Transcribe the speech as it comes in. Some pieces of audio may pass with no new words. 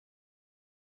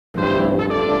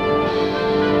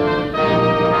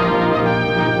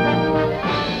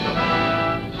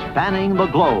spanning the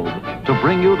globe to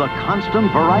bring you the constant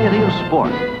variety of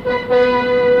sport,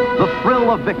 the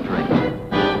thrill of victory,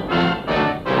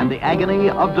 and the agony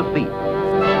of defeat.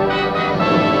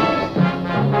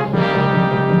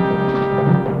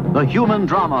 The human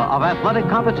drama of athletic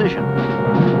competition.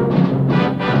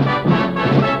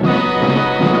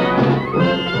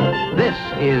 This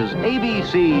is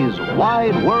ABC's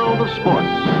Wide World of Sports.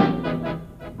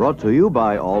 Brought to you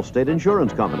by Allstate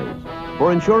Insurance Companies.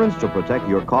 For insurance to protect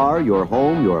your car, your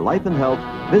home, your life and health,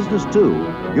 business too,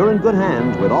 you're in good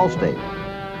hands with Allstate.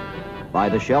 By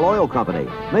the Shell Oil Company,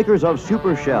 makers of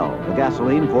Super Shell, the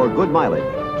gasoline for good mileage.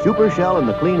 Super Shell in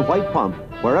the clean white pump,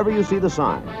 wherever you see the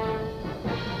sign.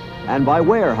 And by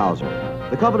Weyerhaeuser,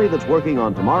 the company that's working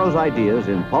on tomorrow's ideas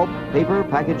in pulp, paper,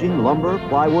 packaging, lumber,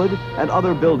 plywood, and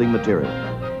other building materials.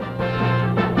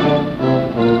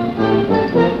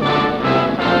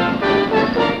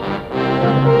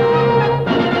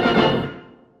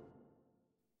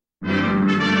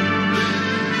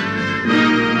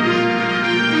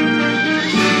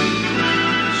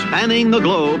 Spanning the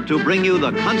globe to bring you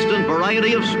the constant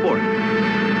variety of sport,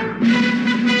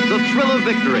 the thrill of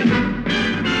victory,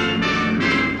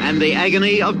 and the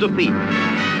agony of defeat.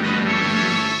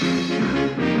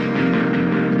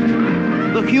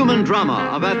 The human drama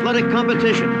of athletic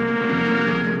competition.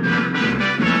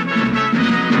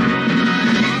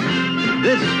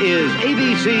 This is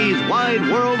ABC's Wide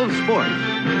World of Sports.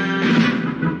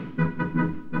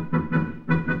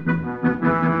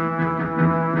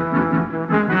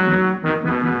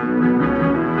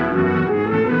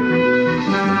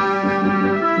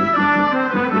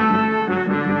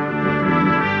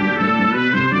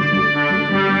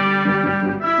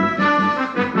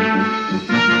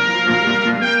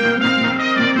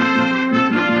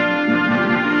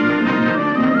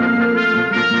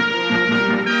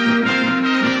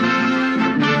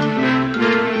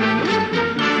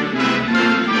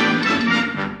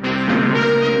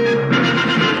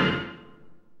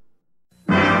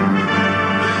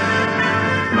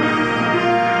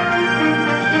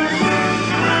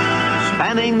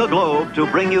 Spanning the globe to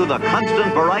bring you the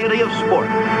constant variety of sport,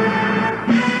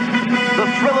 the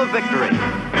thrill of victory,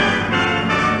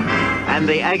 and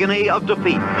the agony of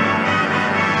defeat.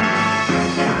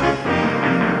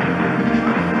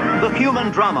 The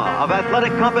human drama of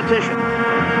athletic competition.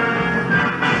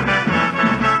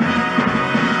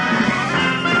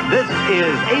 This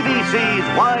is ABC's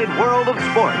Wide World of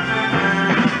Sports.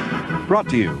 Brought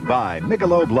to you by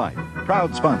Michelob Light,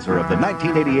 proud sponsor of the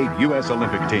 1988 U.S.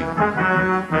 Olympic team.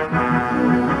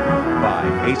 By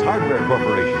Ace Hardware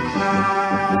Corporation.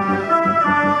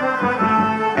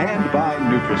 And by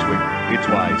NutraSweet. It's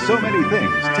why so many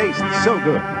things taste so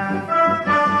good.